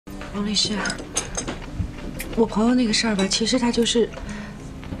王律师，我朋友那个事儿吧，其实他就是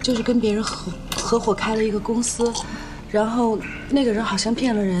跟别人合伙开了一个公司，然后那个人好像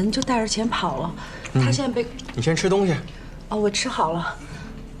骗了人，就带着钱跑了。他现在被……你先吃东西。哦，我吃好了。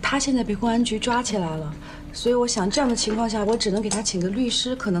他现在被公安局抓起来了，所以我想这样的情况下，我只能给他请个律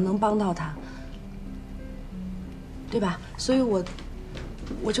师，可能能帮到他，对吧？所以我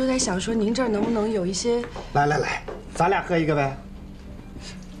就在想说，您这儿能不能有一些……来，咱俩喝一个呗。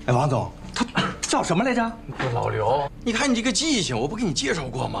哎，王总，他叫什么来着？不是老刘，你看你这个记性，我不给你介绍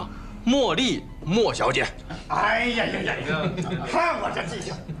过吗？茉莉莫小姐。哎呀，看我这记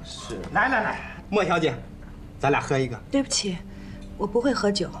性。是，来，莫小姐，咱俩喝一个。对不起，我不会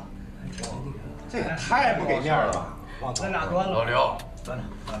喝酒。这也太不给面了吧！王总，咱俩端了。老刘，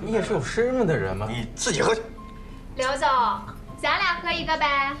你也是有身份的人吗？你自己喝去。刘总，咱俩喝一个呗。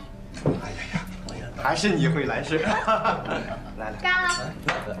哎呀，还是你会来事。来，干了。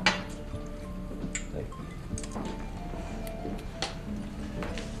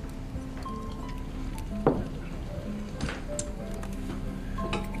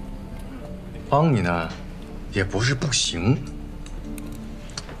帮你呢，也不是不行。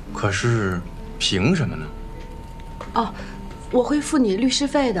可是，凭什么呢？哦，我会付你律师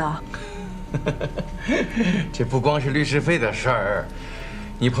费的。这不光是律师费的事儿，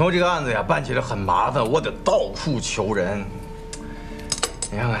你朋友这个案子呀，办起来很麻烦，我得到处求人。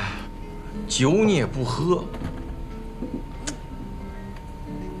你看看，酒你也不喝，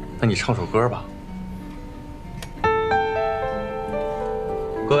那你唱首歌吧。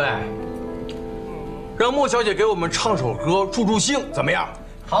各位，让莫小姐给我们唱首歌助助兴，怎么样？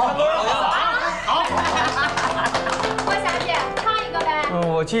好。莫小姐，唱一个呗。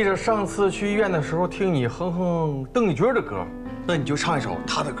我记着上次去医院的时候听你哼哼邓丽君的歌，那你就唱一首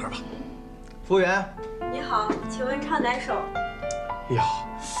她的歌吧。服务员，你好，请问唱哪首？哎呀，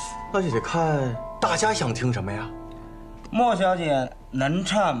那就得看大家想听什么呀。莫小姐能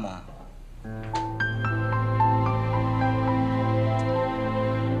唱吗？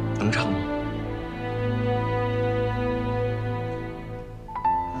能唱吗？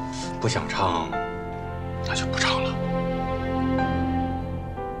不想唱，那就不唱了。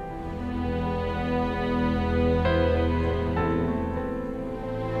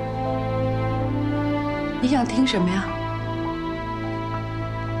你想听什么呀？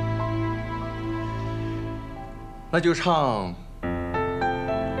那就唱《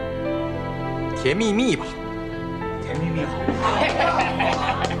甜蜜蜜》吧。甜蜜蜜好。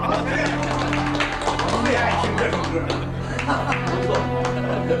我最爱听这首歌了。不错。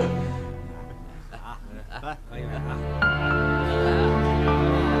来，可以啊。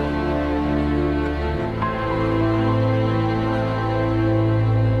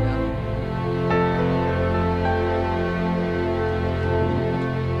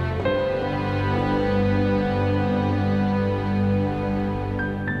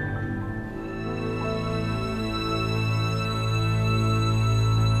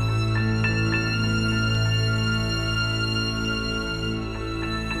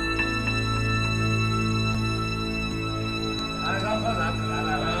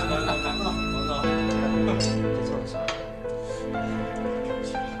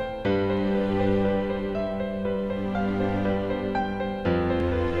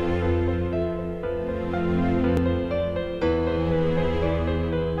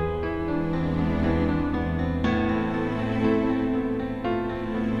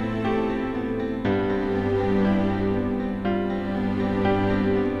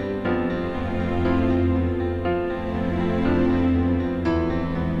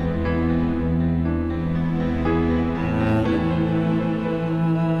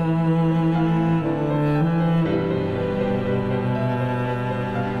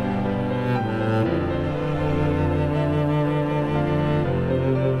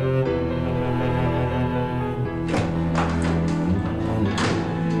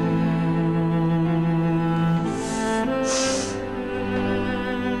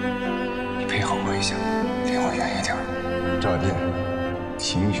诈骗，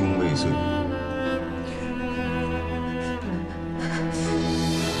行凶未遂。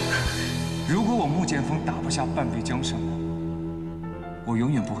如果我穆剑锋打不下半壁江山，我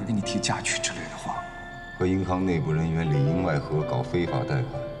永远不会跟你提嫁娶之类的话。和银行内部人员里应外合搞非法贷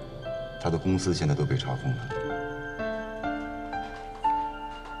款，他的公司现在都被查封了。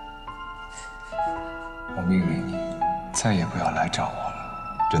我命令你，再也不要来找我了。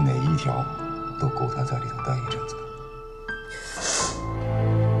这哪一条都够他在里头待一阵子。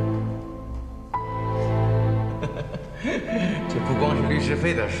这不光是律师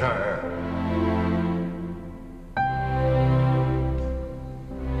费的事儿。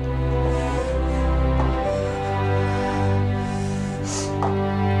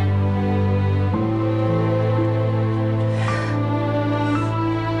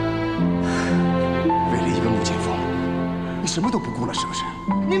是不是？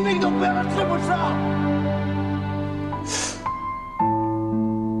你命都不要了，是不是啊？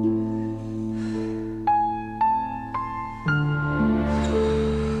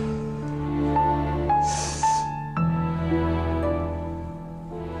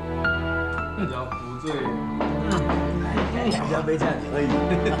这叫不醉。人家没见你而已。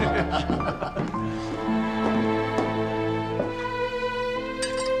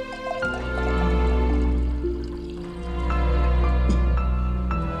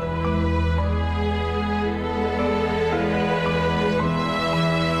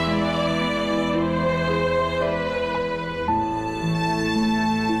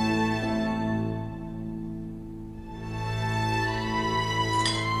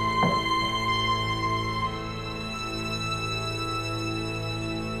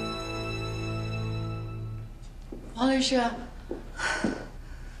王律师，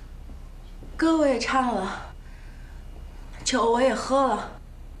歌我也唱了，酒我也喝了，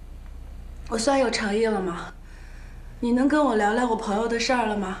我算有诚意了吗？你能跟我聊聊我朋友的事儿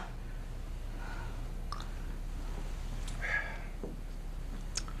了吗？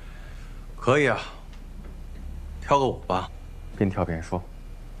可以啊，跳个舞吧，边跳边说。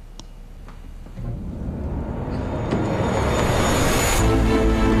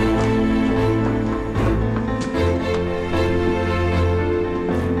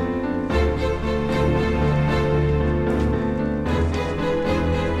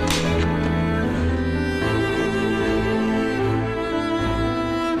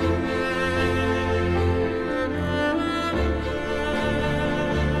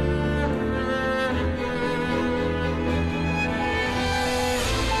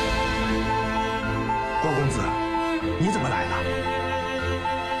郭公子，你怎么来了？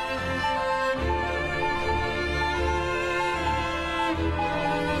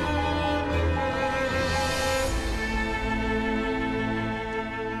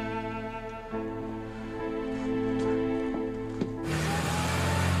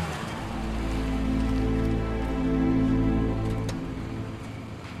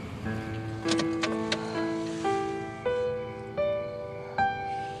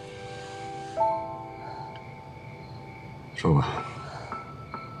说吧，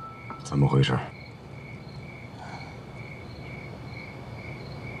怎么回事？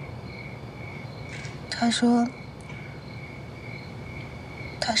他说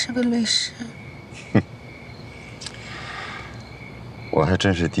他是个律师。我还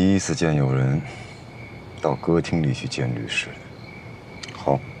真是第一次见有人到歌厅里去见律师的。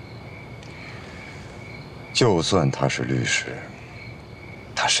好，就算他是律师，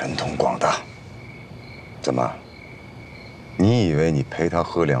他神通广大。怎么？你以为你陪他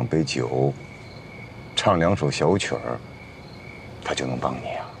喝2杯酒，唱2首小曲儿，他就能帮你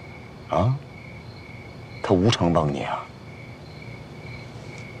啊？啊？他无偿帮你啊？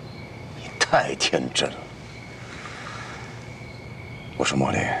你太天真了。我说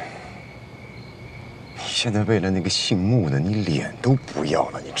茉莉，你现在为了那个姓穆的，你脸都不要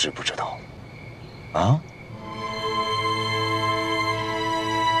了，你知不知道？啊？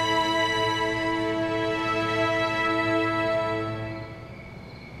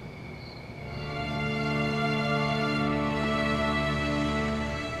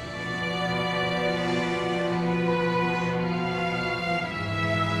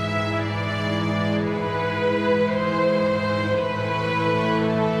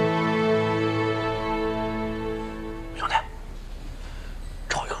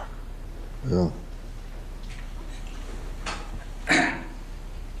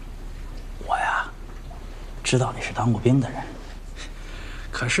知道你是当过兵的人，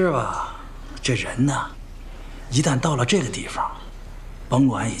可是吧，这人呢，一旦到了这个地方，甭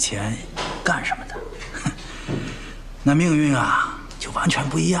管以前干什么的，那命运啊就完全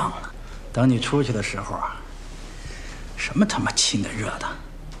不一样了。等你出去的时候啊，什么他妈亲的热的，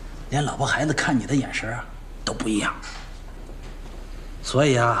连老婆孩子看你的眼神啊都不一样。所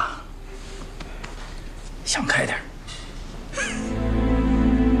以啊，想开点。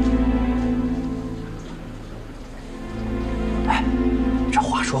哎，这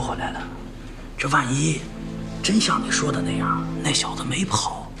话说回来了，这万一真像你说的那样，那小子没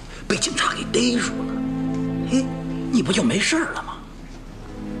跑，被警察给逮住了，嘿，你不就没事了吗？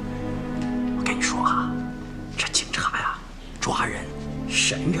我跟你说啊，这警察呀，抓人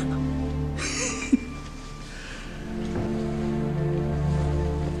神着呢。